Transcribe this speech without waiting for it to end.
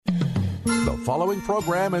The following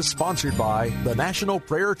program is sponsored by the National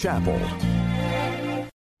Prayer Chapel.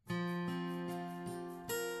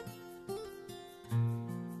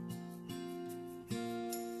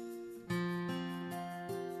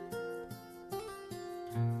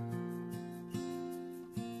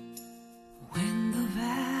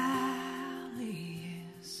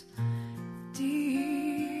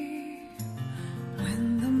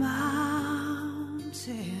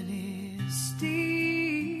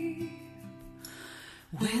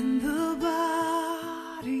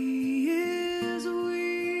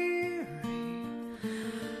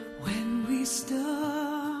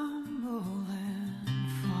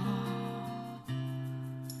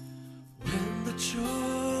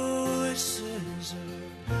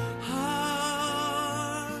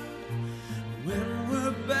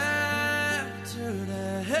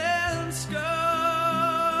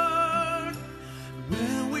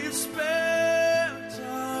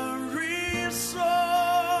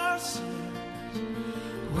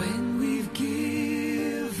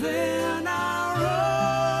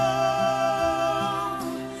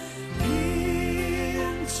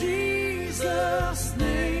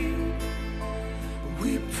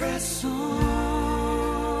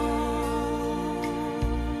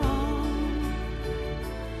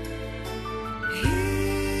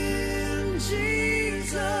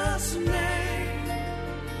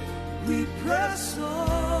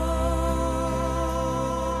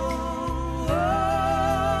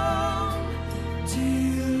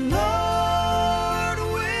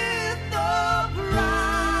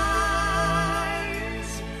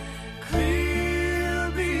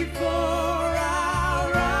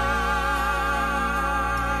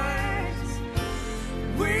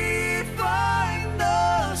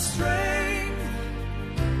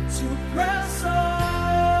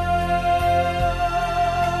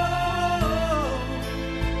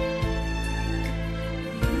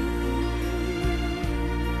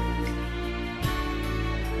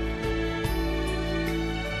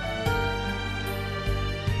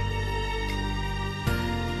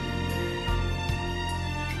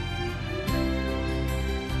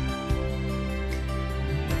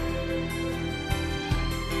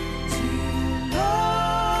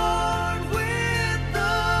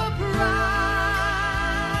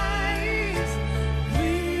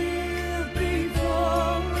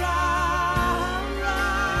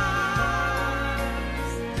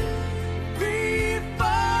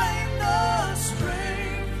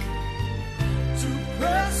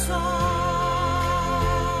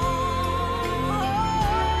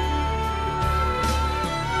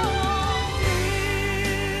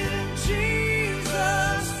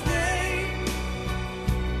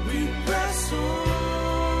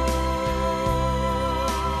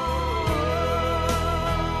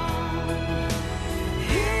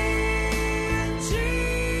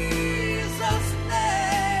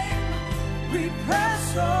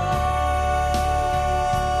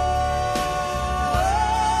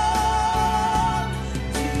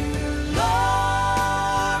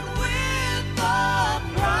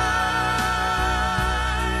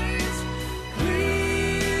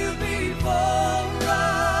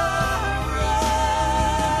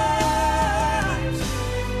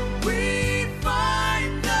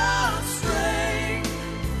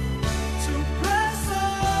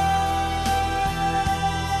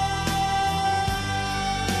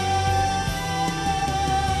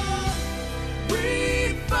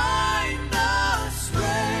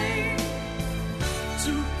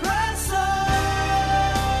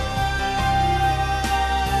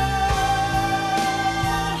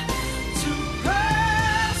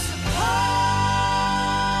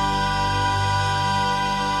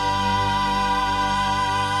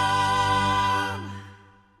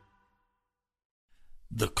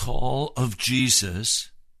 The call of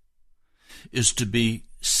Jesus is to be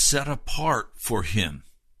set apart for Him.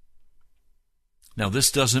 Now,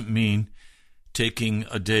 this doesn't mean taking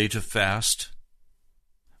a day to fast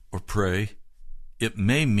or pray. It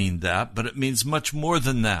may mean that, but it means much more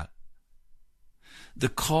than that. The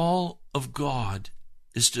call of God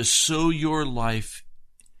is to sow your life,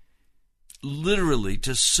 literally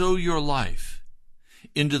to sow your life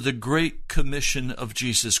into the great commission of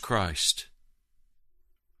Jesus Christ.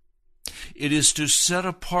 It is to set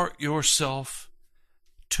apart yourself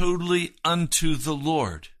totally unto the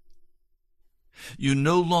Lord. You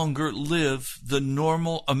no longer live the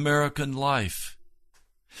normal American life.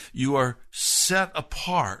 You are set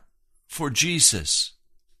apart for Jesus.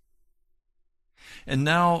 And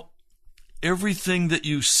now everything that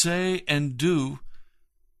you say and do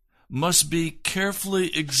must be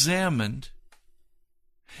carefully examined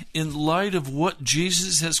in light of what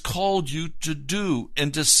Jesus has called you to do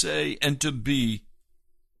and to say and to be.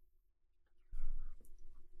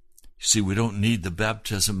 You see, we don't need the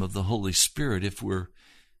baptism of the Holy Spirit if we're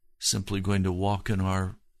simply going to walk in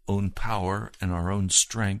our own power and our own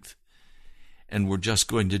strength, and we're just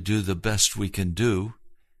going to do the best we can do.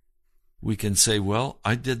 We can say, well,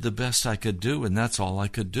 I did the best I could do, and that's all I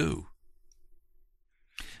could do.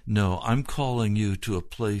 No, I'm calling you to a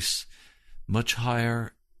place much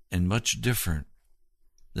higher and much different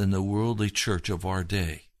than the worldly church of our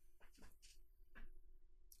day.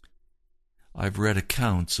 I've read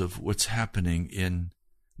accounts of what's happening in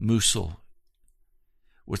Mosul,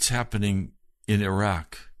 what's happening in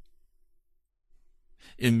Iraq.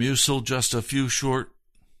 In Mosul, just a few short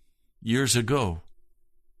years ago,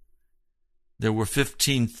 there were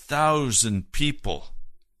 15,000 people.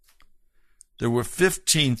 There were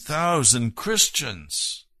 15,000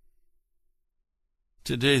 Christians.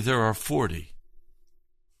 Today there are 40.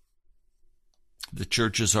 The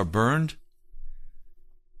churches are burned.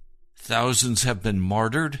 Thousands have been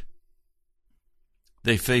martyred.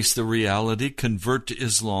 They face the reality, convert to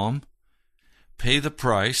Islam, pay the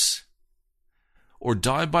price, or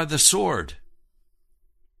die by the sword.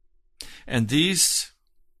 And these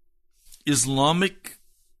Islamic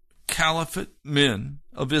Caliphate men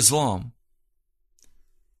of Islam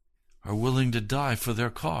are willing to die for their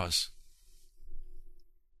cause.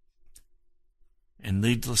 And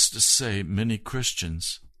needless to say, many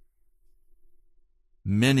Christians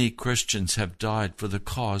have died for the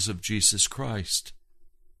cause of Jesus Christ.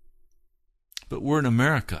 But we're in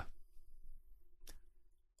America.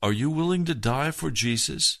 Are you willing to die for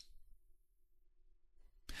Jesus?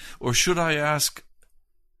 Or should I ask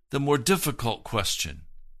the more difficult question?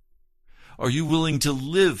 Are you willing to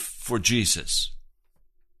live for Jesus?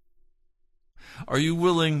 Are you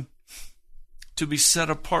willing to be set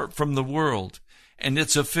apart from the world and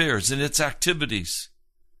its affairs and its activities?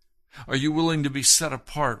 Are you willing to be set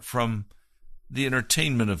apart from the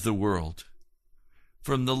entertainment of the world,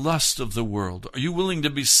 from the lust of the world? Are you willing to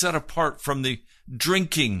be set apart from the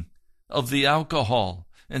drinking of the alcohol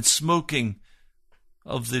and smoking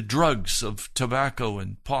of the drugs of tobacco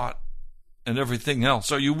and pot and everything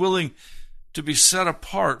else? Are you willing to be set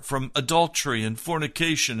apart from adultery and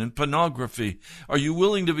fornication and pornography? Are you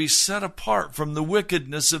willing to be set apart from the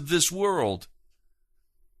wickedness of this world?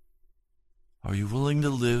 Are you willing to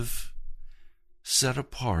live set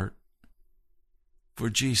apart for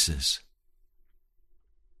Jesus?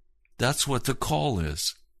 That's what the call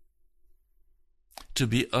is. To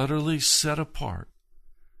be utterly set apart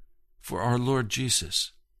for our Lord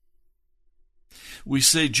Jesus. We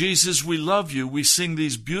say, Jesus, we love you. We sing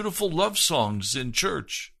these beautiful love songs in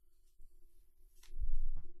church.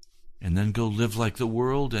 And then go live like the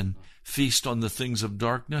world and feast on the things of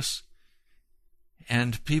darkness.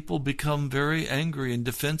 And people become very angry and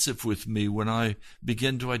defensive with me when I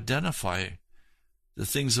begin to identify the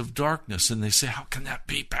things of darkness. And they say, how can that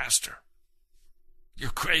be, Pastor?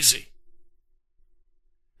 You're crazy.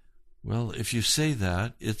 Well, if you say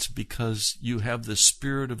that, it's because you have the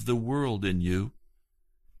spirit of the world in you,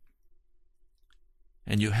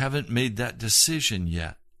 and you haven't made that decision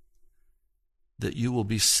yet that you will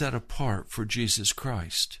be set apart for Jesus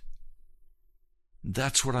Christ.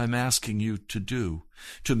 That's what I'm asking you to do,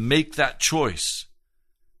 to make that choice,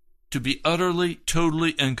 to be utterly,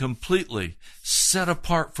 totally, and completely set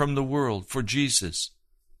apart from the world for Jesus.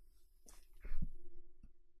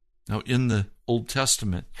 Now, in the Old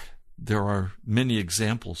Testament, there are many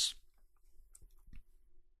examples.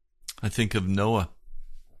 I think of Noah,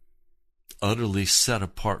 utterly set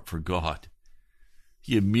apart for God.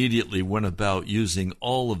 He immediately went about using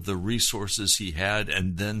all of the resources he had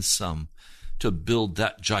and then some to build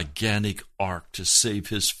that gigantic ark to save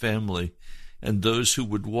his family and those who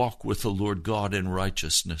would walk with the Lord God in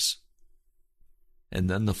righteousness. And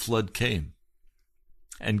then the flood came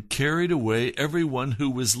and carried away everyone who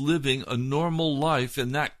was living a normal life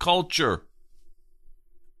in that culture.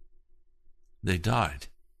 They died.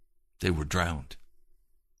 They were drowned.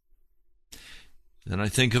 Then I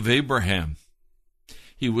think of Abraham.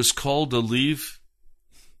 He was called to leave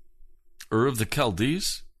Ur of the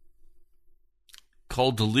Chaldees,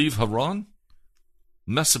 called to leave Haran,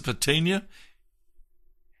 Mesopotamia,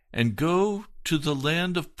 and go to the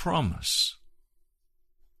land of promise.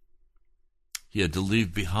 He had to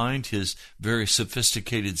leave behind his very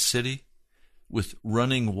sophisticated city with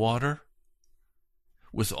running water,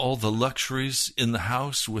 with all the luxuries in the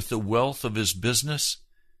house, with the wealth of his business.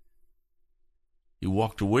 He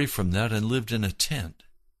walked away from that and lived in a tent.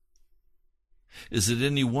 Is it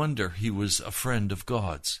any wonder he was a friend of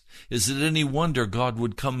God's? Is it any wonder God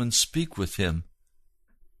would come and speak with him?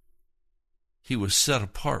 He was set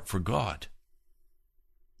apart for God.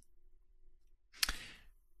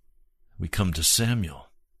 We come to Samuel.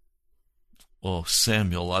 Oh,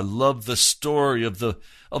 Samuel, I love the story of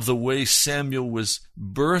the way Samuel was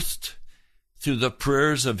birthed through the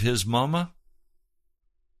prayers of his mama,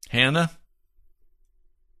 Hannah.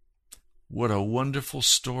 What a wonderful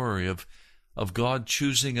story of God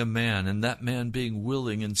choosing a man, and that man being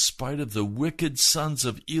willing in spite of the wicked sons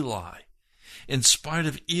of Eli, in spite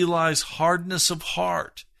of Eli's hardness of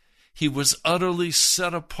heart. He was utterly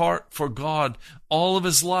set apart for God all of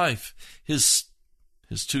his life. His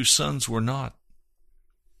two sons were not.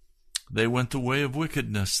 They went the way of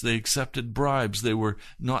wickedness. They accepted bribes. They were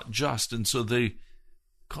not just, and so they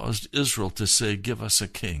caused Israel to say, "Give us a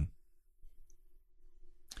king."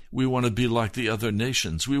 We want to be like the other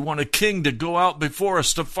nations. We want a king to go out before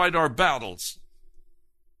us to fight our battles.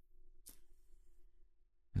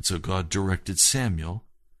 And so God directed Samuel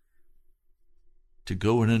to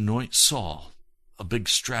go and anoint Saul, a big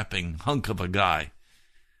strapping hunk of a guy,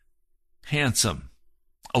 handsome,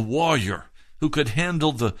 a warrior who could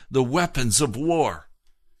handle the weapons of war.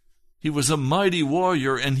 He was a mighty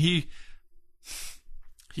warrior, and he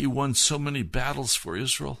won so many battles for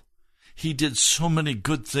Israel. He did so many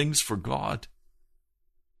good things for God.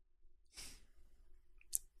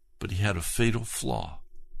 But he had a fatal flaw.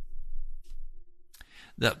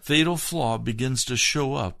 That fatal flaw begins to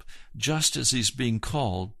show up just as he's being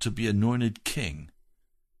called to be anointed king.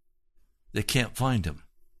 They can't find him.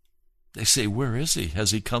 They say, "Where is he?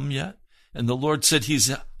 Has he come yet?" And the Lord said,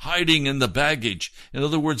 "He's hiding in the baggage." In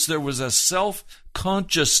other words, there was a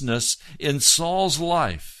self-consciousness in Saul's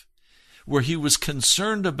life where he was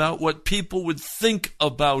concerned about what people would think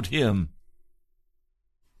about him.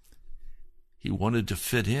 He wanted to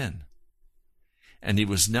fit in. And he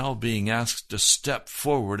was now being asked to step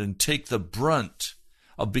forward and take the brunt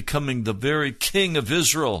of becoming the very king of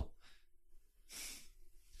Israel.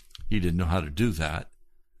 He didn't know how to do that.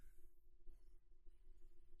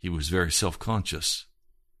 He was very self-conscious.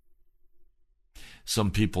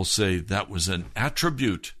 Some people say that was an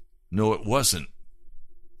attribute. No, it wasn't.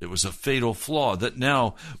 It was a fatal flaw that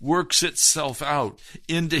now works itself out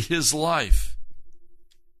into his life.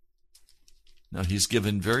 Now, he's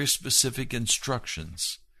given very specific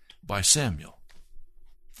instructions by Samuel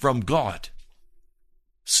from God.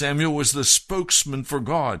 Samuel was the spokesman for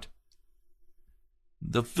God.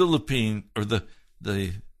 The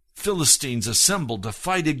Philistines assembled to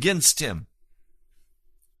fight against him.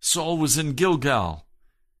 Saul was in Gilgal.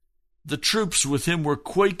 The troops with him were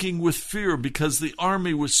quaking with fear because the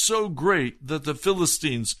army was so great that the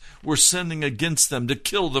Philistines were sending against them to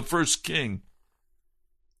kill the first king.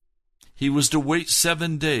 He was to wait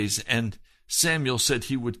 7 days, and Samuel said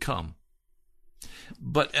he would come.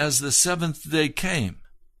 But as the 7th day came,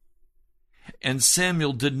 and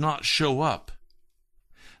Samuel did not show up,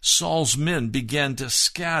 Saul's men began to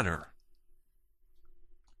scatter.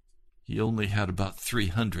 He only had about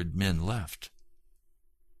 300 men left.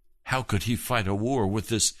 How could he fight a war with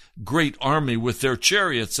this great army, with their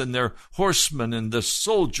chariots and their horsemen and the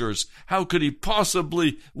soldiers? How could he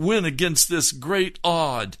possibly win against this great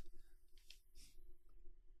odd?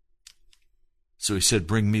 So he said,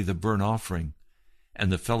 "Bring me the burnt offering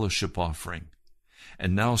and the fellowship offering."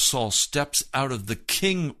 And now Saul steps out of the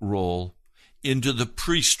king role into the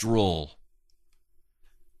priest role.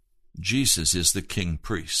 Jesus is the king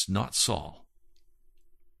priest, not Saul.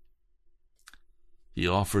 He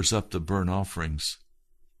offers up the burnt offerings.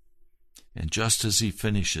 And just as he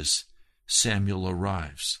finishes, Samuel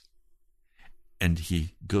arrives. And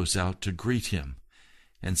he goes out to greet him.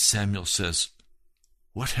 And Samuel says,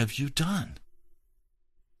 "What have you done?"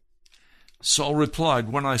 Saul replied,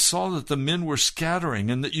 "When I saw that the men were scattering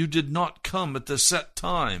and that you did not come at the set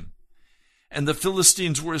time, and the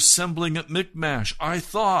Philistines were assembling at Michmash, I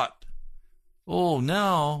thought,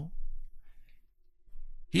 now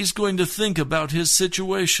he's going to think about his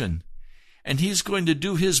situation, and he's going to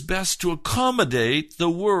do his best to accommodate the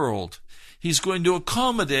world. He's going to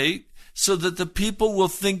accommodate so that the people will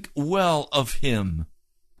think well of him."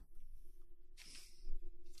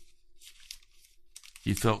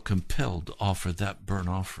 He felt compelled to offer that burnt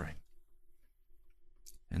offering.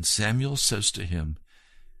 And Samuel says to him,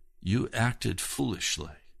 "You acted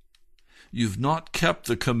foolishly. You've not kept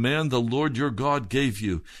the command the Lord your God gave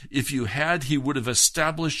you. If you had, he would have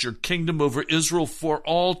established your kingdom over Israel for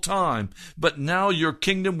all time. But now your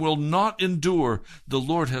kingdom will not endure. The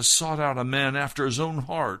Lord has sought out a man after his own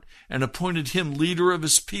heart and appointed him leader of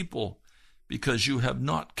his people, because you have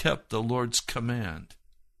not kept the Lord's command.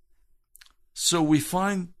 So we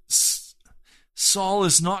find Saul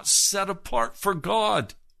is not set apart for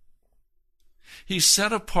God. He's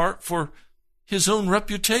set apart for his own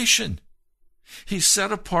reputation. He's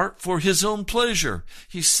set apart for his own pleasure.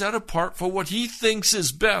 He's set apart for what he thinks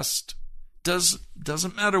is best.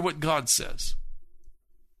 Doesn't matter what God says.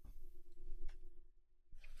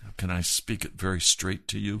 Now, can I speak it very straight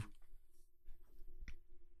to you?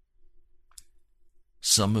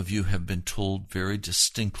 Some of you have been told very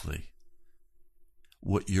distinctly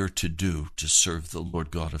what you're to do to serve the Lord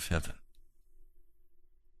God of heaven.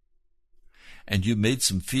 And you made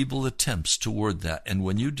some feeble attempts toward that. And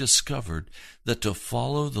when you discovered that to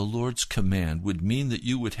follow the Lord's command would mean that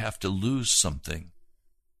you would have to lose something,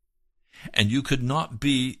 and you could not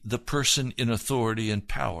be the person in authority and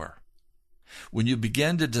power, when you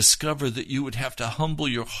began to discover that you would have to humble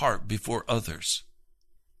your heart before others,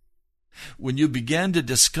 when you began to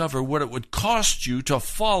discover what it would cost you to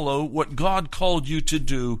follow what God called you to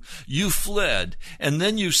do, you fled. And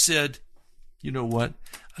then you said, you know what?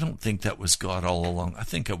 I don't think that was God all along. I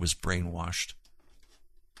think I was brainwashed.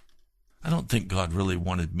 I don't think God really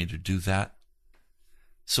wanted me to do that.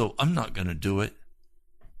 So I'm not going to do it.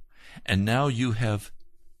 And now you have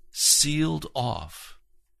sealed off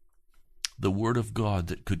the word of God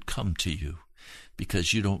that could come to you,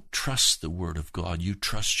 because you don't trust the word of God. You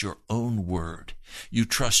trust your own word. You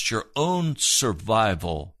trust your own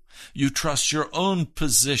survival. You trust your own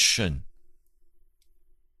position.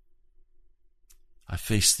 I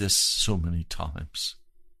faced this so many times.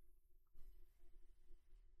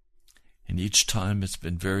 And each time it's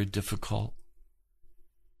been very difficult.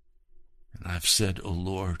 And I've said, "Oh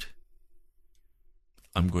Lord,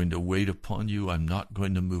 I'm going to wait upon you. I'm not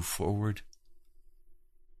going to move forward."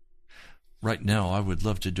 Right now, I would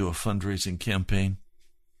love to do a fundraising campaign.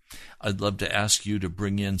 I'd love to ask you to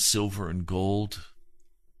bring in silver and gold.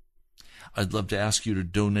 I'd love to ask you to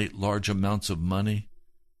donate large amounts of money,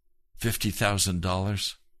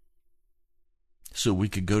 $50,000, so we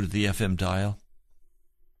could go to the FM dial.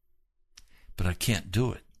 But I can't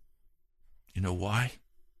do it. You know why?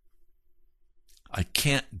 I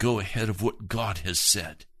can't go ahead of what God has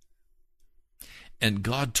said. And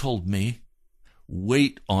God told me,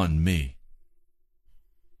 wait on me.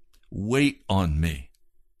 Wait on me.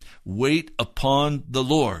 Wait upon the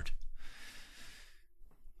Lord.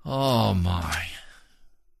 Oh my.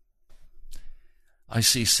 I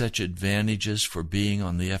see such advantages for being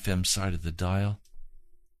on the FM side of the dial.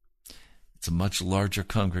 It's a much larger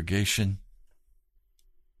congregation.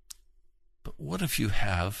 But what if you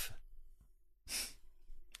have,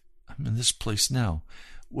 I'm in this place now,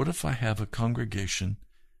 what if I have a congregation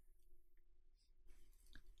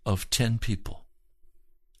of 10 people,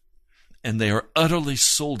 and they are utterly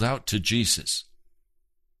sold out to Jesus?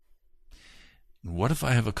 What if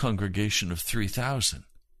I have a congregation of 3,000,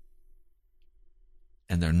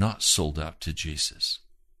 and they're not sold out to Jesus?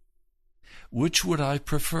 Which would I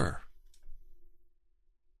prefer?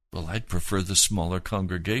 Well, I'd prefer the smaller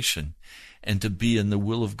congregation, and to be in the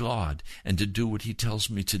will of God, and to do what He tells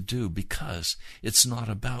me to do, because it's not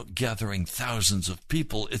about gathering thousands of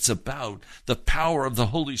people. It's about the power of the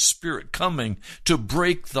Holy Spirit coming to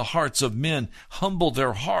break the hearts of men, humble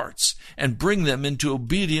their hearts, and bring them into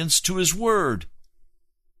obedience to His word.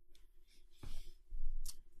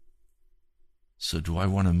 So do I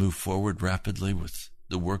want to move forward rapidly with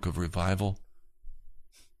the work of revival?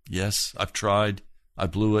 Yes, I've tried. I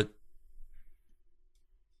blew it.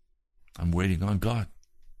 I'm waiting on God.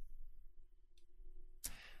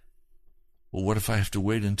 Well, what if I have to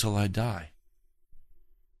wait until I die?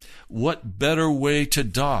 What better way to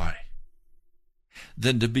die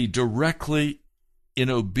than to be directly in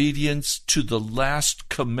obedience to the last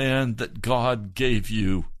command that God gave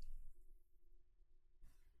you?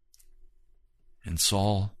 And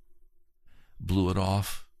Saul blew it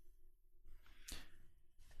off.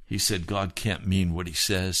 He said, God can't mean what He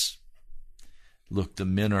says. Look, the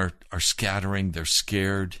men are scattering. They're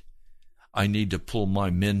scared. I need to pull my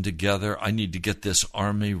men together. I need to get this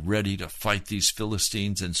army ready to fight these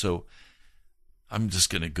Philistines. And so I'm just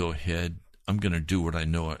going to go ahead. I'm going to do what I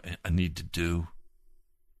know I need to do.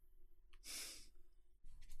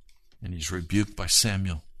 And he's rebuked by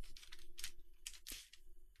Samuel.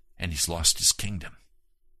 And he's lost his kingdom.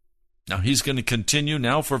 Now he's going to continue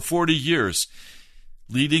now for 40 years.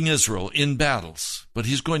 Leading Israel in battles, but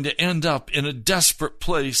he's going to end up in a desperate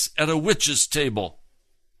place at a witch's table.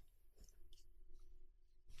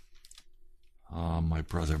 Ah, my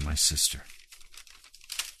brother, my sister.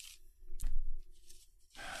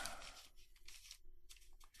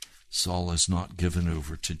 Saul is not given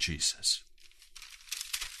over to Jesus.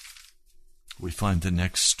 we find the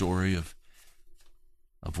next story of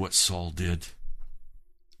what Saul did.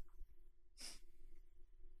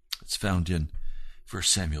 It's found in 1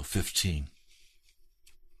 Samuel 15.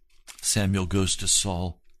 Samuel goes to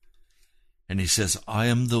Saul, and he says, I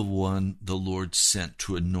am the one the Lord sent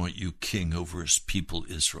to anoint you king over his people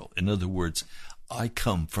Israel. In other words, I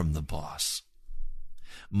come from the boss.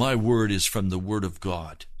 My word is from the word of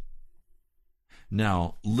God.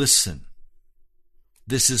 Now, listen.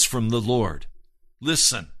 This is from the Lord.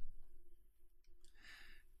 Listen.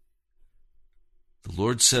 The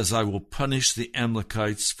Lord says, I will punish the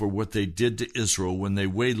Amalekites for what they did to Israel when they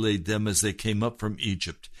waylaid them as they came up from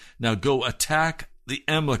Egypt. Now go attack the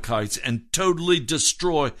Amalekites and totally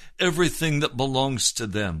destroy everything that belongs to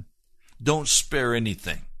them. Don't spare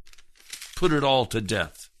anything. Put it all to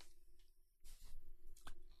death.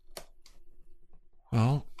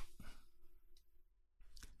 Well,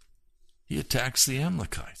 he attacks the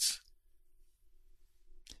Amalekites.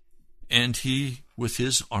 And he, with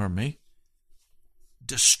his army,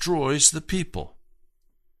 destroys the people.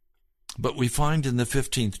 But we find in the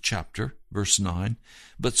 15th chapter, verse 9,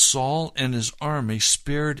 but Saul and his army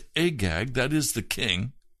spared Agag, that is the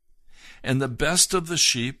king, and the best of the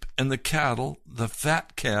sheep and the cattle, the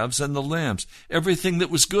fat calves and the lambs, everything that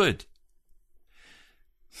was good.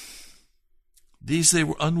 These they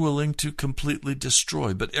were unwilling to completely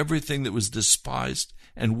destroy, but everything that was despised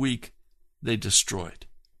and weak they destroyed.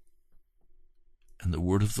 And the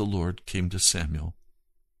word of the Lord came to Samuel.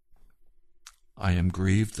 I am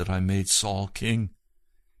grieved that I made Saul king,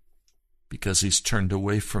 because he's turned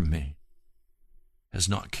away from me, has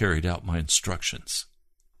not carried out my instructions.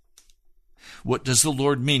 What does the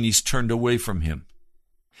Lord mean he's turned away from him?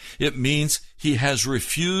 It means he has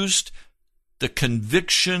refused the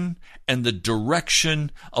conviction and the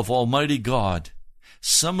direction of Almighty God.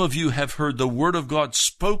 Some of you have heard the word of God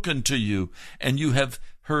spoken to you, and you have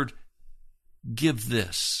heard, give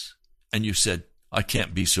this. And you said, I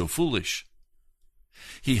can't be so foolish.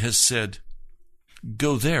 He has said,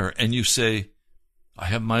 go there. And you say, I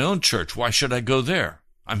have my own church. Why should I go there?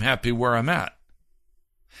 I'm happy where I'm at.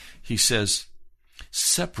 He says,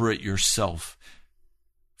 separate yourself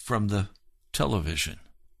from the television.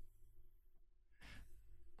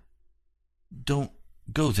 Don't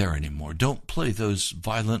go there anymore. Don't play those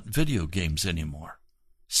violent video games anymore.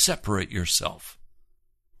 Separate yourself.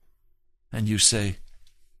 And you say,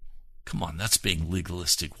 come on, that's being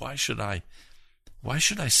legalistic. Why should I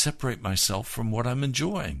separate myself from what I'm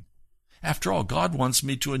enjoying? After all, God wants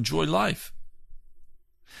me to enjoy life.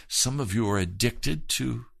 Some of you are addicted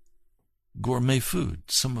to gourmet food.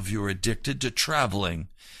 Some of you are addicted to traveling.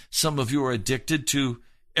 Some of you are addicted to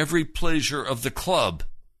every pleasure of the club,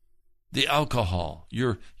 the alcohol.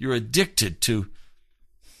 You're addicted to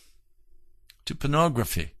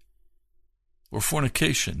pornography or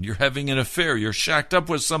fornication. You're having an affair. You're shacked up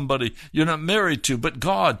with somebody you're not married to. But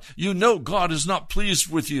God, you know God is not pleased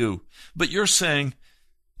with you. But you're saying,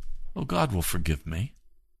 oh, God will forgive me.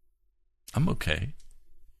 I'm okay.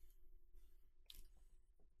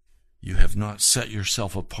 You have not set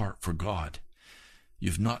yourself apart for God.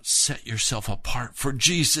 You've not set yourself apart for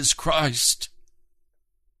Jesus Christ.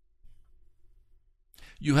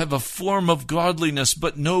 You have a form of godliness,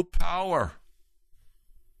 but no power.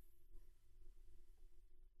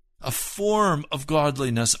 A form of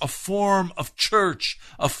godliness, a form of church,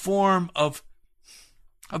 a form of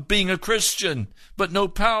being a Christian, but no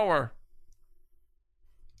power.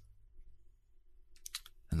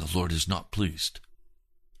 And the Lord is not pleased.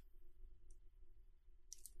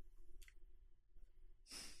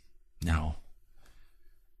 Now,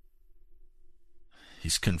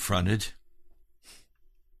 he's confronted.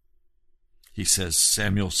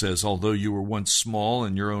 Samuel says, although you were once small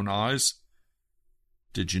in your own eyes,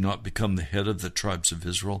 did you not become the head of the tribes of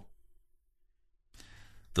Israel?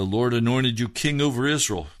 The Lord anointed you king over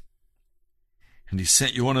Israel, and he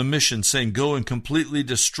sent you on a mission saying, go and completely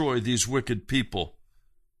destroy these wicked people.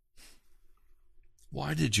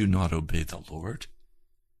 Why did you not obey the Lord?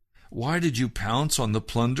 Why did you pounce on the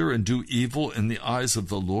plunder and do evil in the eyes of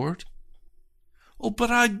the Lord? Oh,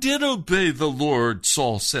 but I did obey the Lord,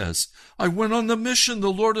 Saul says. I went on the mission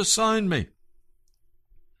the Lord assigned me.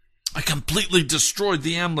 I completely destroyed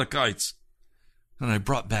the Amalekites, and I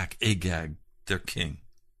brought back Agag, their king.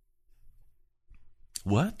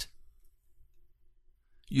 What?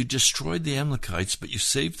 You destroyed the Amalekites, but you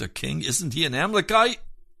saved their king? Isn't he an Amalekite?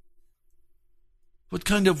 What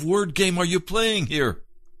kind of word game are you playing here?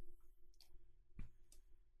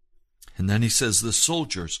 And then he says, the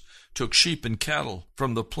soldiers took sheep and cattle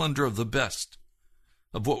from the plunder of the best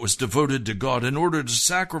of what was devoted to God in order to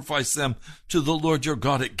sacrifice them to the Lord your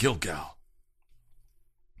God at Gilgal.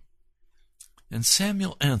 And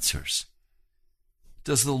Samuel answers,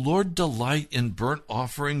 "Does the Lord delight in burnt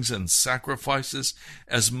offerings and sacrifices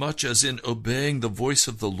as much as in obeying the voice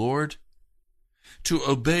of the Lord? To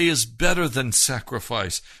obey is better than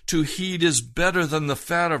sacrifice. To heed is better than the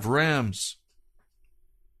fat of rams."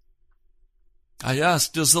 I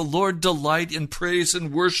ask, does the Lord delight in praise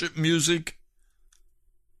and worship music?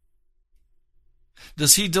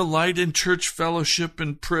 Does he delight in church fellowship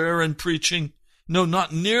and prayer and preaching? No,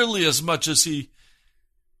 not nearly as much as he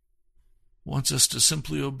wants us to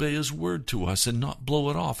simply obey his word to us and not blow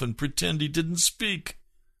it off and pretend he didn't speak.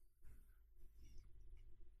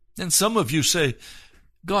 And some of you say,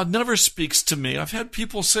 God never speaks to me. I've had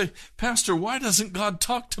people say, Pastor, why doesn't God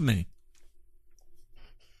talk to me?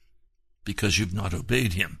 Because you've not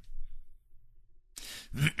obeyed him.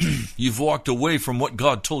 You've walked away from what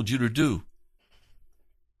God told you to do.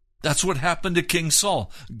 That's what happened to King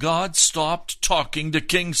Saul. God stopped talking to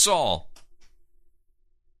King Saul.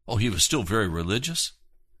 Oh, he was still very religious.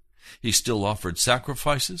 He still offered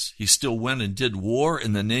sacrifices. He still went and did war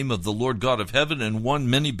in the name of the Lord God of heaven and won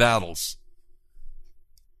many battles.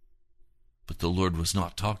 But the Lord was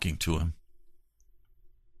not talking to him.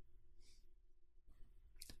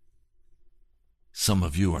 Some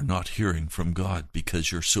of you are not hearing from God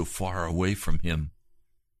because you're so far away from him.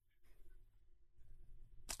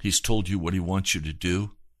 He's told you what he wants you to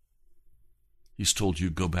do. He's told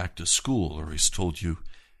you go back to school, or he's told you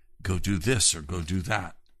go do this or go do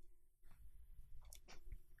that.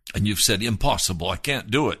 And you've said, impossible, I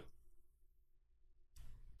can't do it.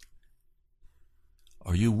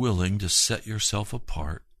 Are you willing to set yourself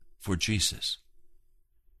apart for Jesus?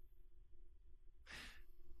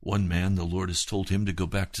 One man, the Lord has told him to go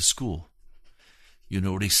back to school. You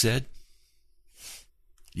know what he said?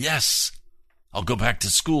 Yes, I'll go back to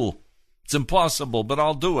school. It's impossible, but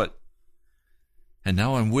I'll do it. And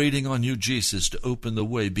now I'm waiting on you, Jesus, to open the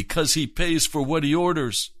way because he pays for what he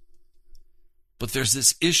orders. But there's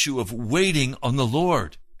this issue of waiting on the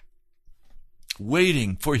Lord,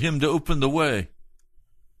 waiting for him to open the way.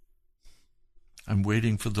 I'm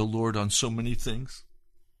waiting for the Lord on so many things.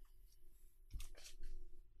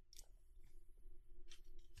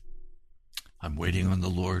 I'm waiting on the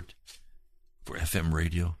Lord for FM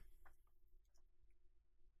radio.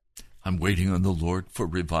 I'm waiting on the Lord for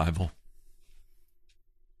revival.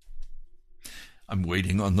 I'm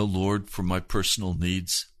waiting on the Lord for my personal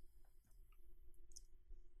needs.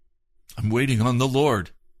 I'm waiting on the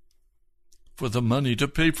Lord for the money to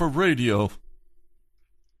pay for radio.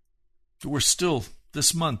 We're still,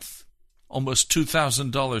 this month, almost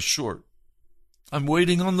 $2,000 short. I'm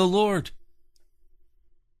waiting on the Lord.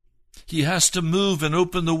 He has to move and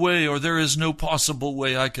open the way, or there is no possible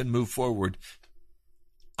way I can move forward.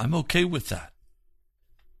 I'm okay with that.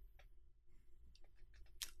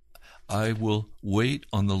 I will wait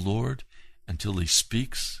on the Lord until he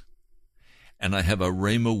speaks, and I have a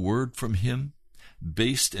rhema word from him,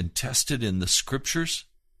 based and tested in the scriptures.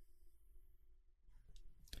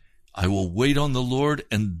 I will wait on the Lord,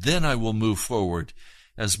 and then I will move forward.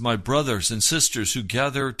 As my brothers and sisters who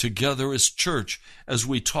gather together as church, as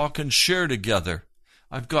we talk and share together.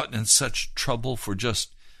 I've gotten in such trouble for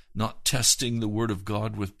just not testing the Word of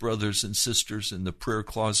God with brothers and sisters in the prayer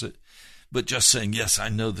closet, but just saying, yes, I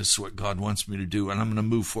know this is what God wants me to do, and I'm going to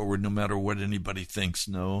move forward no matter what anybody thinks.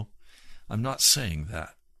 No, I'm not saying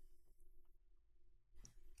that.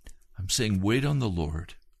 I'm saying wait on the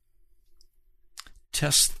Lord.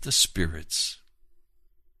 Test the spirits.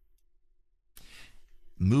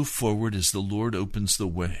 Move forward as the Lord opens the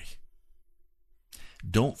way.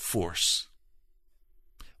 Don't force.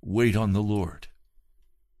 Wait on the Lord.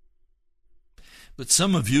 But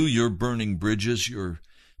some of you, you're burning bridges. You're,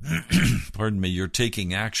 you're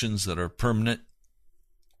taking actions that are permanent.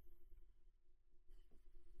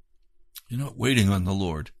 You're not waiting on the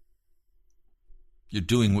Lord. You're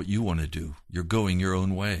doing what you want to do. You're going your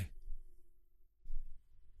own way.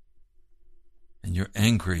 And you're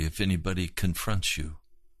angry if anybody confronts you.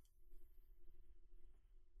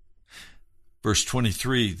 Verse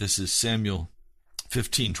 23, this is Samuel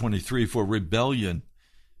 15:23, for rebellion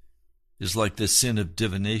is like the sin of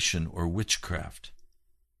divination or witchcraft,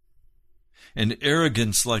 and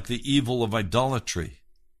arrogance like the evil of idolatry.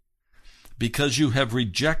 Because you have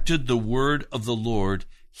rejected the word of the Lord,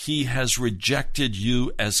 he has rejected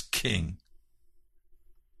you as king.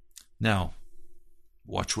 Now,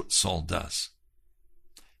 watch what Saul does.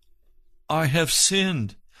 I have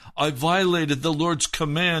sinned. I violated the Lord's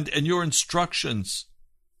command and your instructions.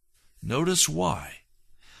 Notice why.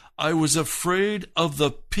 I was afraid of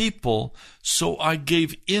the people, so I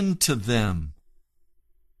gave in to them.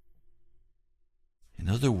 In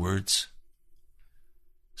other words,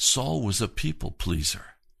 Saul was a people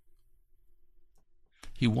pleaser.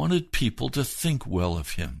 He wanted people to think well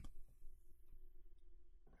of him.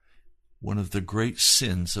 One of the great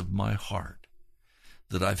sins of my heart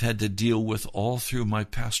that I've had to deal with all through my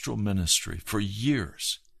pastoral ministry for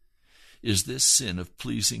years is this sin of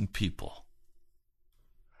pleasing people.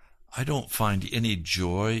 I don't find any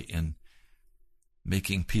joy in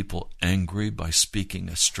making people angry by speaking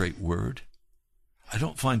a straight word. I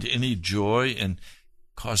don't find any joy in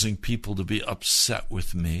causing people to be upset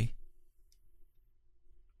with me.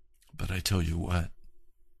 But I tell you what,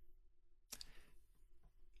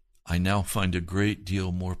 I now find a great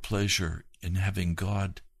deal more pleasure in having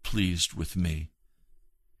God pleased with me.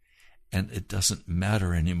 And it doesn't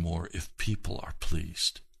matter anymore if people are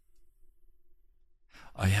pleased.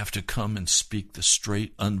 I have to come and speak the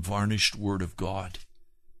straight, unvarnished word of God.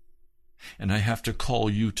 And I have to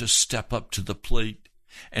call you to step up to the plate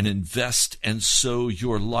and invest and sow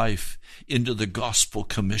your life into the gospel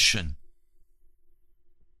commission.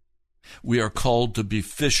 We are called to be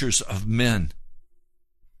fishers of men.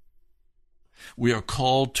 We are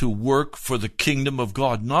called to work for the kingdom of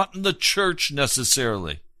God, not in the church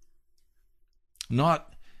necessarily.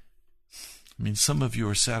 Some of you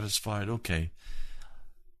are satisfied, okay,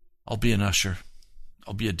 I'll be an usher,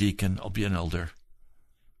 I'll be a deacon, I'll be an elder.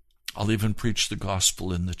 I'll even preach the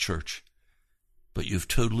gospel in the church. But you've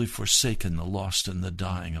totally forsaken the lost and the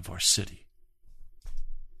dying of our city.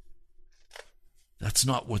 That's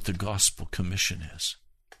not what the gospel commission is.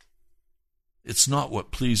 It's not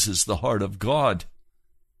what pleases the heart of God.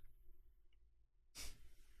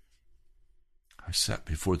 I sat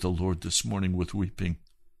before the Lord this morning with weeping,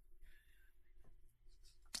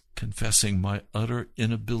 confessing my utter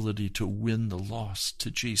inability to win the lost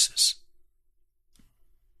to Jesus.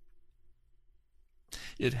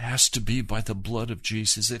 It has to be by the blood of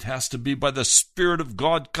Jesus. It has to be by the Spirit of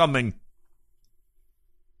God coming.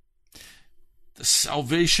 The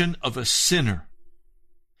salvation of a sinner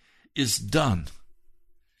is done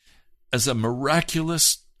as a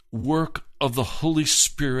miraculous work of the Holy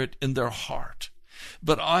Spirit in their heart.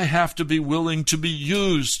 But I have to be willing to be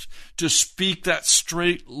used to speak that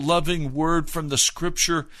straight, loving word from the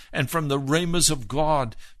Scripture and from the rhemas of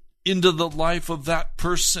God into the life of that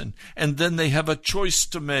person, and then they have a choice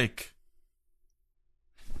to make.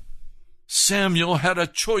 Samuel had a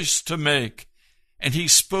choice to make, and he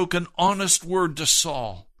spoke an honest word to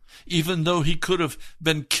Saul, even though he could have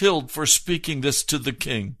been killed for speaking this to the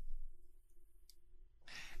king.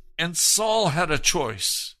 And Saul had a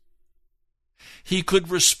choice. He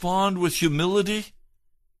could respond with humility.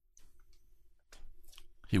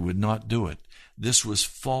 He would not do it. This was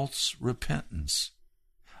false repentance.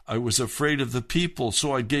 I was afraid of the people,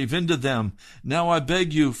 so I gave in to them. Now I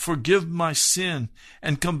beg you, forgive my sin,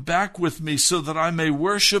 and come back with me so that I may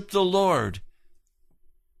worship the Lord.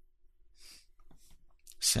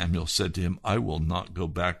 Samuel said to him, I will not go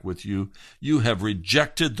back with you. You have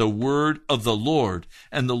rejected the word of the Lord,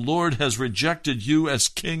 and the Lord has rejected you as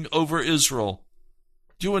king over Israel.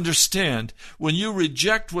 Do you understand? When you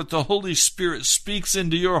reject what the Holy Spirit speaks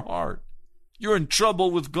into your heart, you're in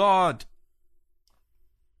trouble with God.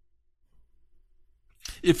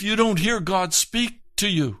 If you don't hear God speak to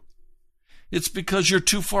you, it's because you're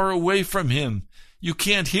too far away from Him. You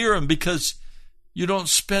can't hear Him because you don't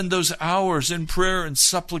spend those hours in prayer and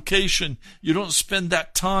supplication. You don't spend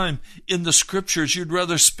that time in the Scriptures. You'd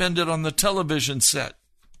rather spend it on the television set.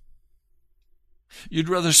 You'd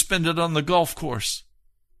rather spend it on the golf course.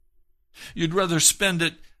 You'd rather spend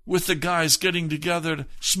it with the guys getting together to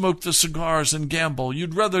smoke the cigars and gamble.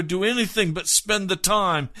 You'd rather do anything but spend the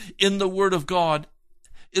time in the Word of God.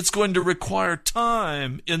 It's going to require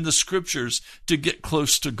time in the Scriptures to get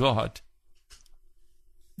close to God.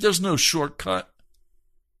 There's no shortcut.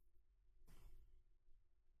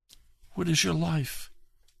 What is your life?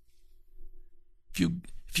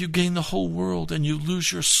 If you gain the whole world and you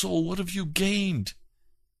lose your soul, what have you gained?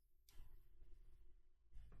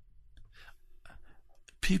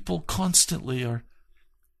 People constantly are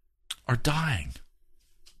dying.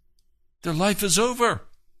 Their life is over.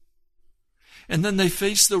 And then they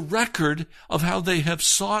face the record of how they have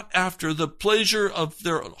sought after the pleasure of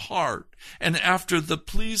their heart and after the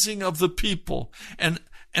pleasing of the people and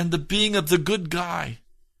the being of the good guy,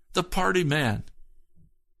 the party man.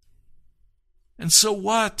 And so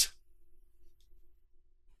what?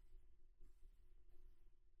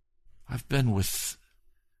 I've been with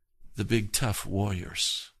the big tough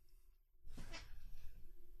warriors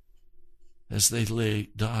as they lay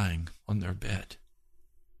dying on their bed.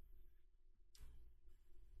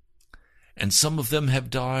 And some of them have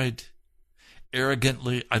died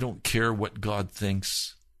arrogantly. I don't care what God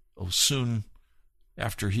thinks. soon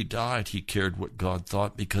after he died, he cared what God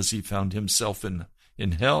thought because he found himself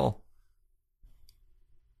in hell.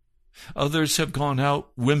 Others have gone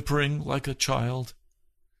out whimpering like a child,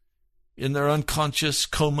 in their unconscious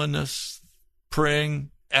comaness,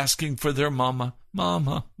 praying, asking for their mama.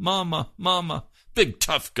 Mama, mama, mama. Big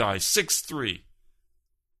tough guy, 6'3".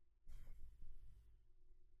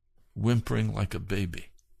 Whimpering like a baby.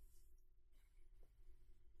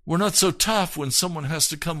 We're not so tough when someone has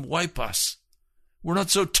to come wipe us. We're not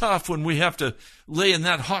so tough when we have to lay in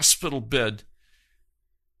that hospital bed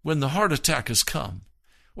when the heart attack has come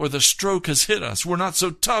or the stroke has hit us. We're not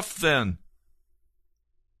so tough then.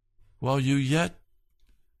 While you yet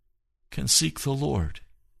can seek the Lord,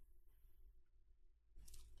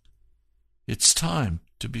 it's time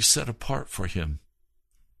to be set apart for Him,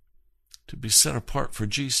 to be set apart for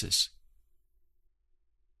Jesus,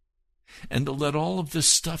 and to let all of this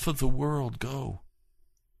stuff of the world go.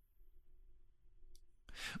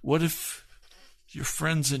 What if your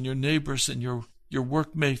friends and your neighbors and your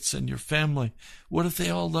workmates and your family, what if they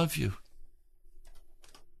all love you?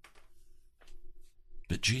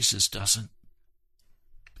 But Jesus doesn't,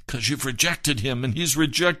 because you've rejected Him and He's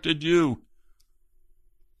rejected you.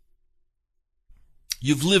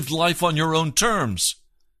 You've lived life on your own terms.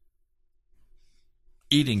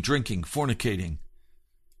 Eating, drinking, fornicating,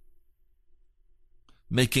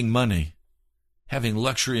 making money, having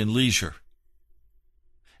luxury and leisure,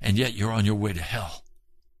 and yet you're on your way to hell.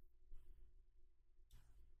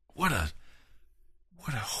 What a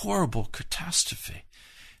horrible catastrophe.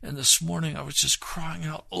 And this morning I was just crying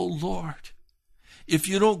out, "Oh Lord, if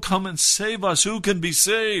you don't come and save us, who can be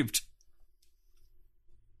saved?"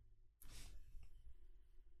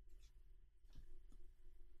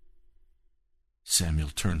 Samuel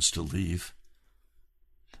turns to leave.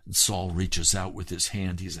 And Saul reaches out with his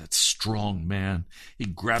hand. He's that strong man. He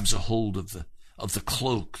grabs a hold of the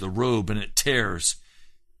cloak, the robe, and it tears.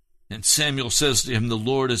 And Samuel says to him, "The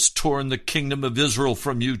Lord has torn the kingdom of Israel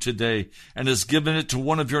from you today and has given it to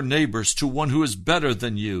one of your neighbors, to one who is better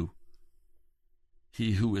than you.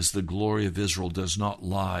 He who is the glory of Israel does not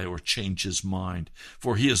lie or change his mind,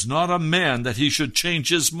 for he is not a man that he should change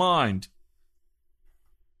his mind."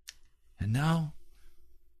 And now,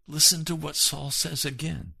 listen to what Saul says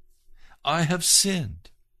again. "I have sinned,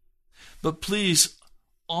 but please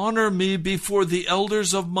honor me before the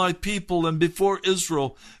elders of my people and before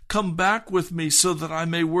Israel. Come back with me so that I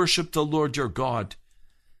may worship the Lord your God."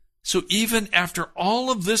 So even after all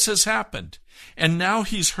of this has happened, and now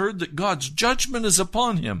he's heard that God's judgment is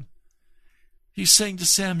upon him, he's saying to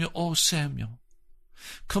Samuel, "Oh, Samuel,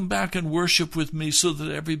 come back and worship with me so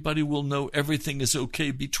that everybody will know everything is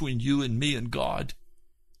okay between you and me and God.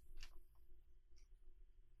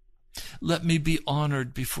 Let me be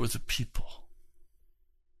honored before the people."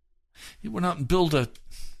 He went out and built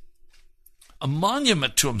a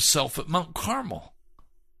monument to himself at Mount Carmel.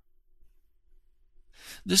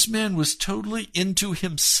 This man was totally into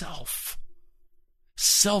himself,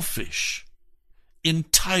 selfish,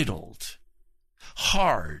 entitled,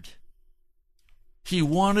 hard. He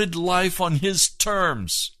wanted life on his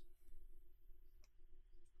terms.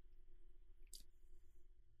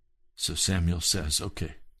 So Samuel says,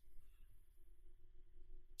 "Okay,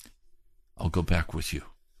 I'll go back with you."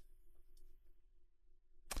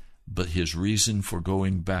 But his reason for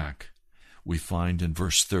going back, we find in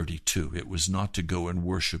verse 32. It was not to go and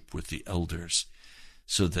worship with the elders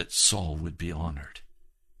so that Saul would be honored.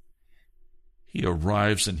 He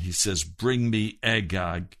arrives and he says, "Bring me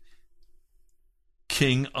Agag,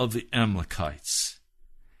 king of the Amalekites."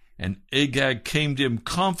 And Agag came to him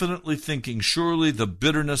confidently thinking, "Surely the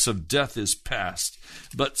bitterness of death is past."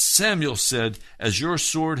 But Samuel said, "As your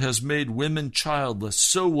sword has made women childless,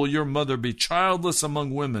 so will your mother be childless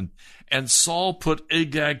among women." And Saul put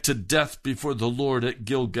Agag to death before the Lord at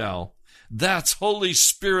Gilgal. That's Holy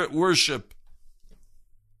Spirit worship.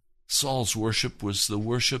 Saul's worship was the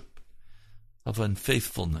worship of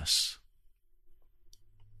unfaithfulness.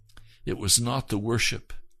 It was not the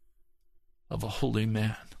worship of a holy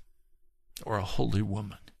man or a holy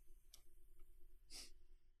woman.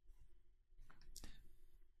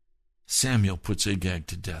 Samuel puts Agag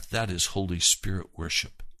to death. That is Holy Spirit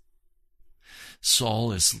worship.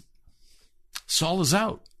 Saul is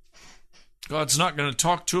out. God's not going to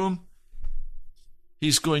talk to him.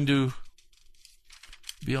 He's going to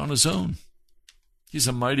be on his own. He's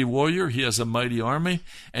a mighty warrior. He has a mighty army,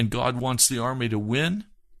 and God wants the army to win.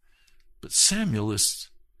 But Samuel is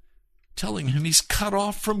telling him he's cut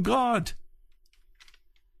off from God.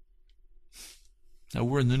 Now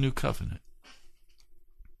we're in the new covenant.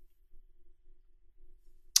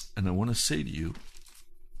 And I want to say to you,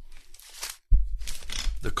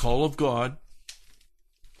 The call of God.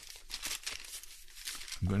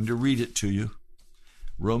 I'm going to read it to you.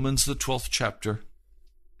 Romans, the 12th chapter.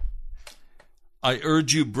 I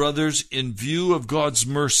urge you, brothers, in view of God's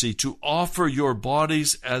mercy, to offer your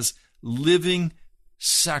bodies as living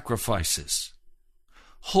sacrifices,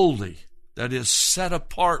 holy, that is, set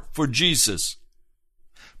apart for Jesus,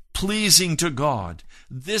 pleasing to God.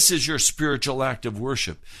 This is your spiritual act of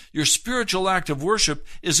worship. Your spiritual act of worship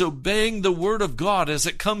is obeying the Word of God as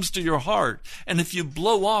it comes to your heart. And if you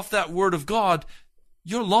blow off that Word of God,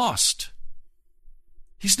 you're lost.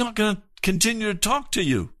 He's not going to continue to talk to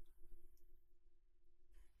you.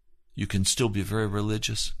 You can still be very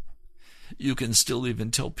religious. You can still even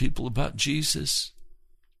tell people about Jesus.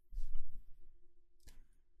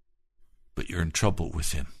 But you're in trouble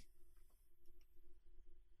with him.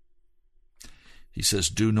 He says,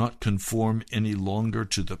 do not conform any longer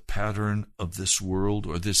to the pattern of this world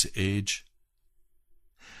or this age,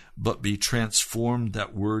 but be transformed.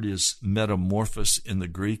 That word is metamorphos in the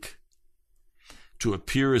Greek. To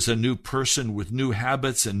appear as a new person with new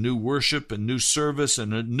habits and new worship and new service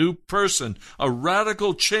and a new person, a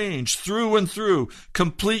radical change through and through,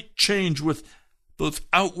 complete change with both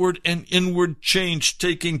outward and inward change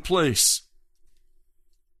taking place.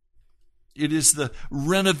 It is the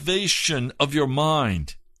renovation of your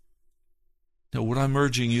mind. Now, what I'm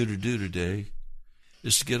urging you to do today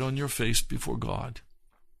is to get on your face before God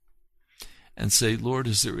and say, Lord,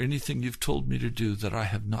 is there anything you've told me to do that I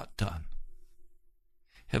have not done?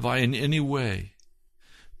 Have I in any way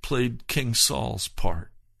played King Saul's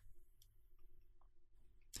part?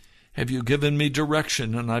 Have you given me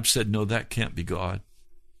direction and I've said, no, that can't be God?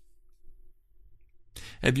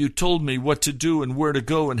 Have you told me what to do and where to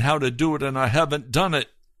go and how to do it and I haven't done it?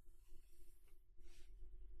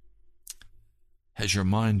 Has your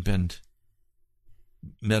mind been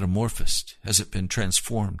metamorphosed? Has it been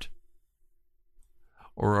transformed?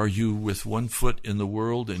 Or are you with one foot in the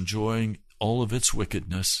world enjoying all of its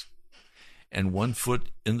wickedness and one foot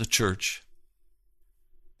in the church,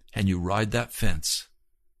 and you ride that fence,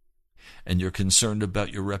 and you're concerned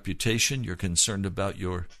about your reputation, you're concerned about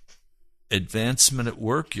your advancement at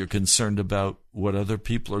work, you're concerned about what other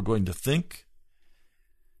people are going to think,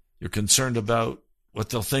 you're concerned about what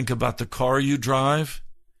they'll think about the car you drive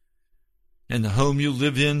and the home you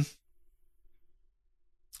live in,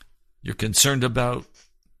 you're concerned about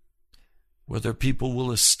whether people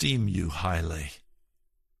will esteem you highly.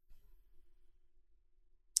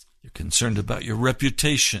 You're concerned about your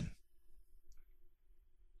reputation.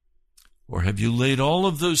 Or have you laid all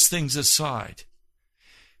of those things aside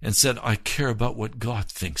and said, I care about what God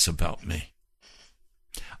thinks about me.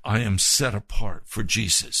 I am set apart for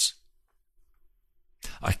Jesus.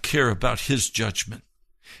 I care about his judgment.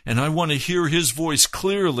 And I want to hear his voice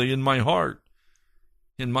clearly in my heart,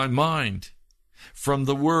 in my mind, from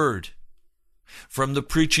the Word. From the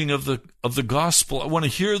preaching of the gospel. I want to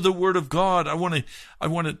hear the word of God. I want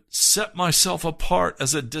to set myself apart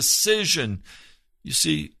as a decision. You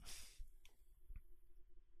see,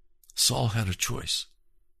 Saul had a choice.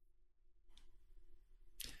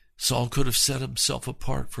 Saul could have set himself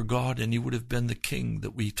apart for God and he would have been the king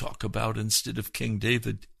that we talk about instead of King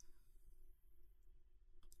David.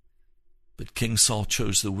 But King Saul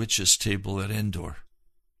chose the witches' table at Endor.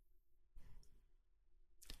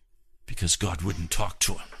 Because God wouldn't talk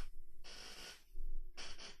to him.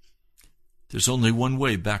 There's only one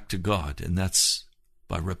way back to God, and that's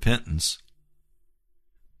by repentance,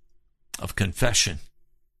 of confession.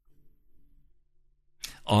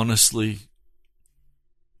 Honestly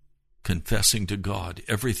confessing to God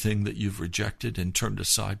everything that you've rejected and turned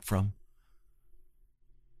aside from.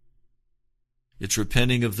 It's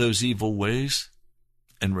repenting of those evil ways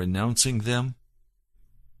and renouncing them.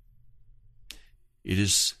 It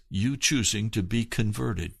is you choosing to be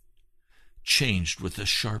converted, changed with a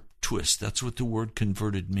sharp twist. That's what the word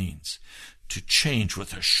converted means. To change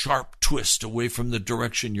with a sharp twist away from the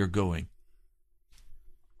direction you're going.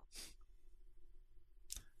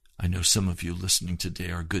 I know some of you listening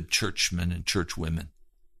today are good churchmen and churchwomen.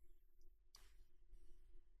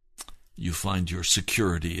 You find your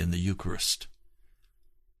security in the Eucharist,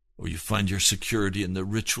 or you find your security in the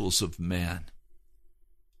rituals of man.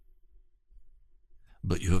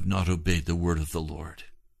 But you have not obeyed the word of the Lord.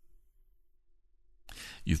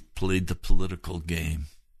 You've played the political game.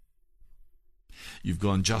 You've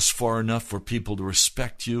gone just far enough for people to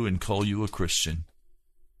respect you and call you a Christian.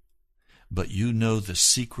 But you know the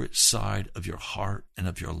secret side of your heart and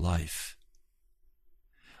of your life.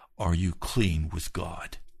 Are you clean with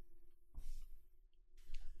God?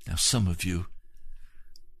 Now, some of you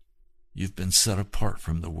You've been set apart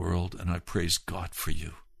from the world, and I praise God for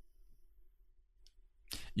you.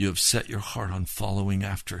 You have set your heart on following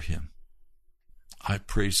after him. I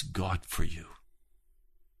praise God for you.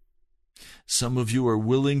 Some of you are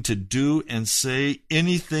willing to do and say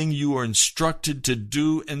anything you are instructed to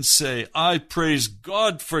do and say. I praise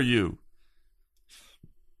God for you.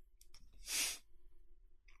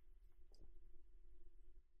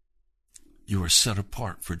 You are set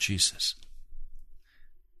apart for Jesus.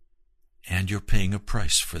 And you're paying a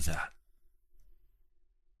price for that.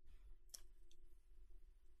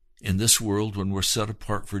 In this world, when we're set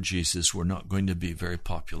apart for Jesus, we're not going to be very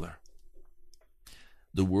popular.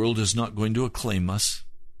 The world is not going to acclaim us.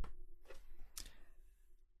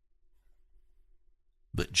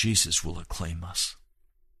 But Jesus will acclaim us.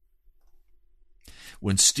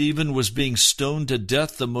 When Stephen was being stoned to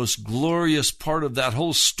death, the most glorious part of that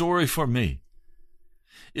whole story for me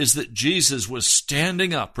is that Jesus was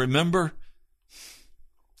standing up. Remember?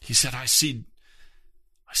 He said, I see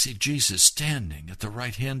Jesus standing at the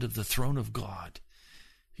right hand of the throne of God.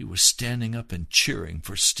 He was standing up and cheering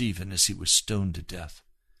for Stephen as he was stoned to death.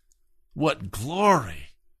 What glory!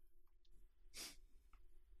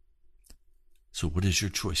 So what is your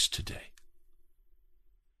choice today?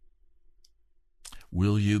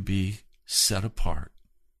 Will you be set apart?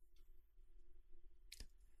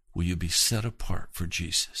 Will you be set apart for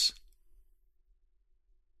Jesus?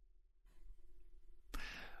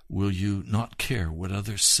 Will you not care what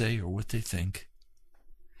others say or what they think?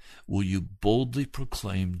 Will you boldly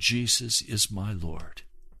proclaim, Jesus is my Lord?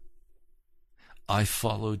 I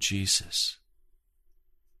follow Jesus.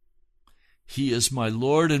 He is my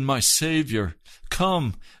Lord and my Savior.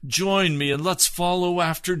 Come, join me, and let's follow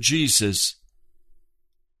after Jesus.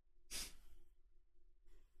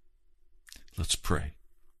 Let's pray.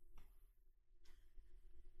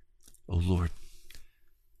 Oh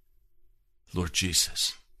Lord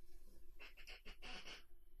Jesus,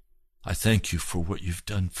 I thank you for what you've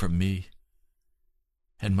done for me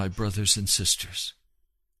and my brothers and sisters.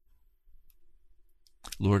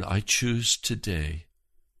 Lord, I choose today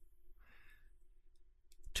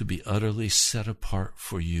to be utterly set apart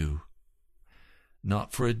for you,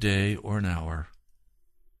 not for a day or an hour,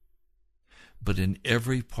 but in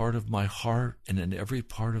every part of my heart and in every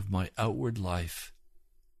part of my outward life,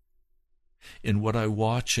 in what I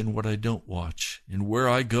watch and what I don't watch, in where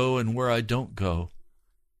I go and where I don't go,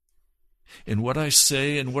 in what I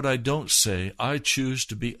say and what I don't say. I choose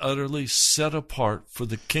to be utterly set apart for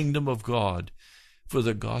the kingdom of God, for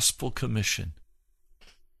the gospel commission.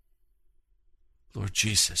 Lord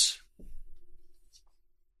Jesus,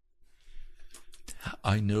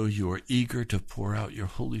 I know you are eager to pour out your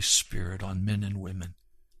Holy Spirit on men and women.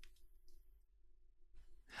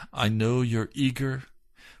 I know you're eager,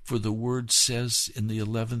 for the word says in the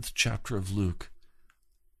 11th chapter of Luke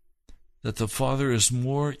that the Father is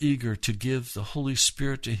more eager to give the Holy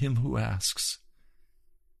Spirit to him who asks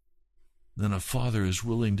than a father is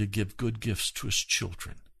willing to give good gifts to his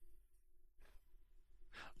children.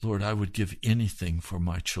 Lord, I would give anything for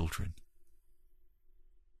my children.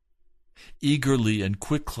 Eagerly and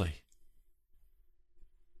quickly,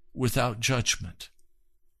 without judgment.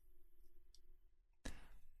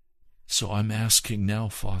 So I'm asking now,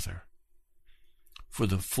 Father, for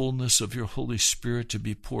the fullness of your Holy Spirit to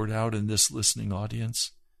be poured out in this listening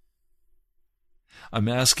audience. I'm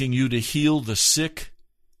asking you to heal the sick.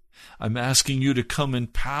 I'm asking you to come in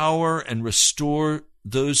power and restore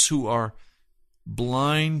those who are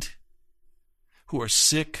blind, who are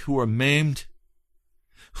sick, who are maimed,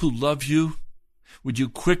 who love you. Would you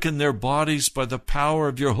quicken their bodies by the power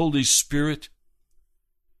of your Holy Spirit?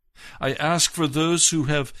 I ask for those who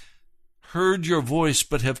have heard your voice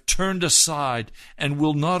but have turned aside and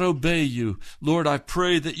will not obey you. Lord, I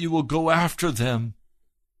pray that you will go after them.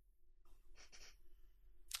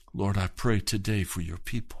 Lord, I pray today for your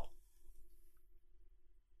people.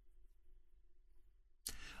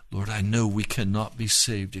 Lord, I know we cannot be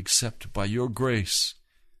saved except by your grace.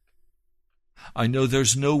 I know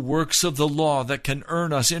there's no works of the law that can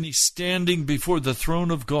earn us any standing before the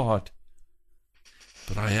throne of God.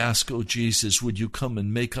 But I ask, oh Jesus, would you come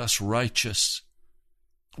and make us righteous,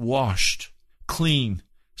 washed, clean,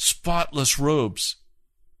 spotless robes?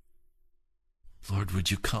 Lord,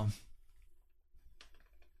 would you come?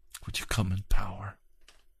 Would you come in power?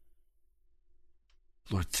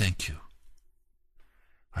 Lord, thank you.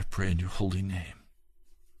 I pray in your holy name.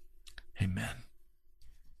 Amen.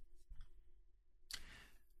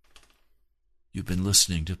 You've been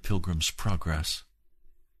listening to Pilgrim's Progress.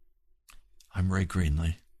 I'm Ray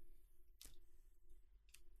Greenley.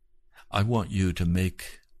 I want you to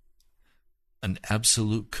make an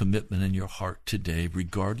absolute commitment in your heart today,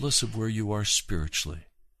 regardless of where you are spiritually,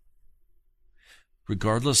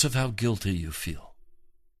 regardless of how guilty you feel,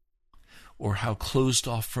 or how closed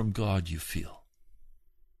off from God you feel?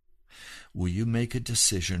 Will you make a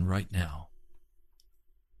decision right now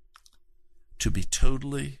to be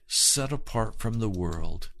totally set apart from the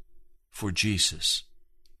world for Jesus?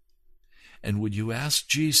 And would you ask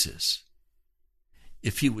Jesus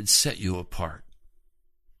if he would set you apart?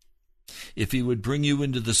 If he would bring you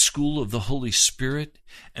into the school of the Holy Spirit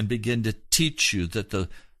and begin to teach you that the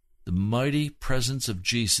mighty presence of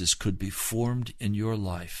Jesus could be formed in your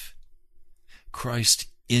life. Christ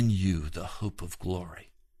in you, the hope of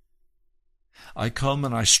glory. I come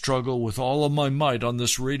and I struggle with all of my might on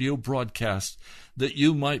this radio broadcast that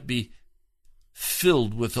you might be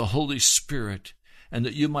filled with the Holy Spirit and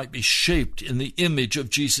that you might be shaped in the image of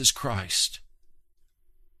Jesus Christ.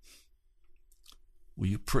 Will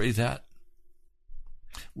you pray that?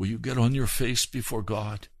 Will you get on your face before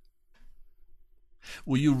God?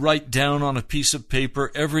 Will you write down on a piece of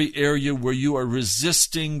paper every area where you are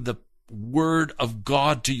resisting the word of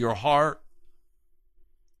God to your heart?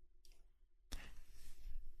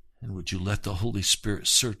 And would you let the Holy Spirit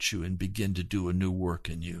search you and begin to do a new work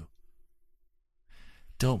in you?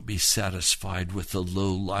 Don't be satisfied with the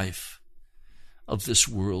low life of this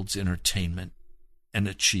world's entertainment and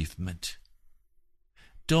achievement.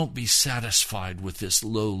 Don't be satisfied with this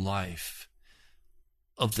low life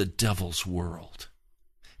of the devil's world.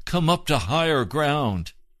 Come up to higher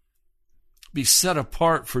ground. Be set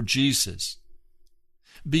apart for Jesus.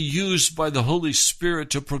 Be used by the Holy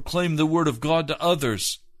Spirit to proclaim the word of God to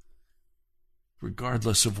others,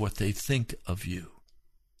 regardless of what they think of you.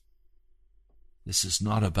 This is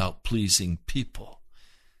not about pleasing people.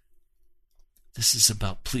 This is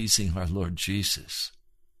about pleasing our Lord Jesus.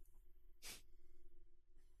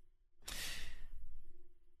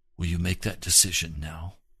 Will you make that decision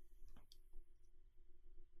now?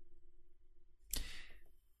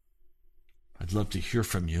 I'd love to hear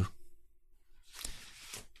from you.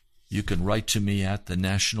 You can write to me at the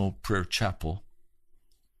National Prayer Chapel,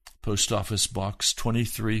 Post Office Box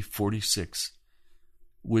 2346,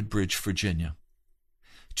 Woodbridge, Virginia,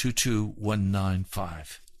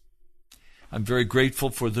 22195. I'm very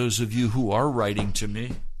grateful for those of you who are writing to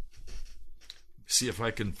me. See if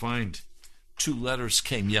I can find 2 letters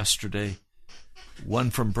came yesterday.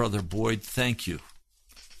 One from Brother Boyd. Thank you.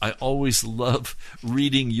 I always love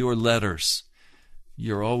reading your letters.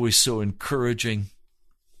 You're always so encouraging,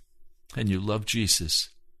 and you love Jesus.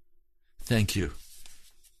 Thank you.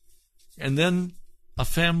 And then a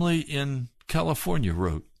family in California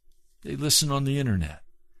wrote. They listen on the internet.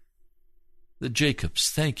 The Jacobs,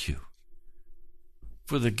 thank you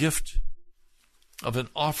for the gift of an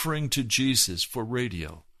offering to Jesus for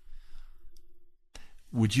radio.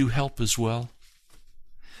 Would you help as well?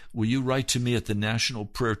 Will you write to me at the National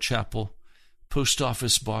Prayer Chapel, Post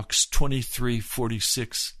Office Box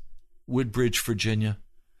 2346, Woodbridge, Virginia,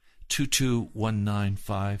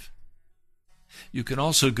 22195. You can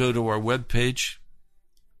also go to our webpage,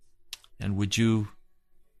 and would you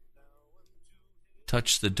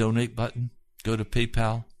touch the donate button? Go to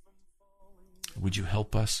PayPal. Would you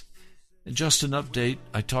help us? And just an update,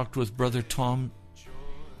 I talked with Brother Tom.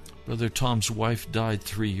 Brother Tom's wife died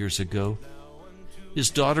 3 years ago. His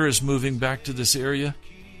daughter is moving back to this area.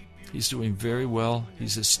 He's doing very well.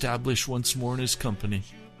 He's established once more in his company.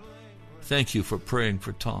 Thank you for praying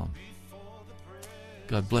for Tom.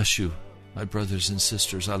 God bless you, my brothers and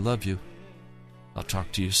sisters. I love you. I'll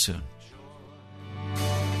talk to you soon.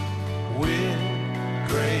 With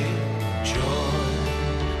great joy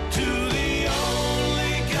to the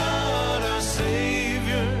only God, our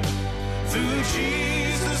Savior, through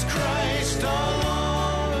Jesus Christ our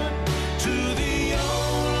Lord, to the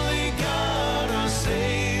only God, our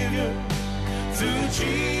Savior, through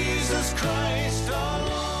Jesus Christ.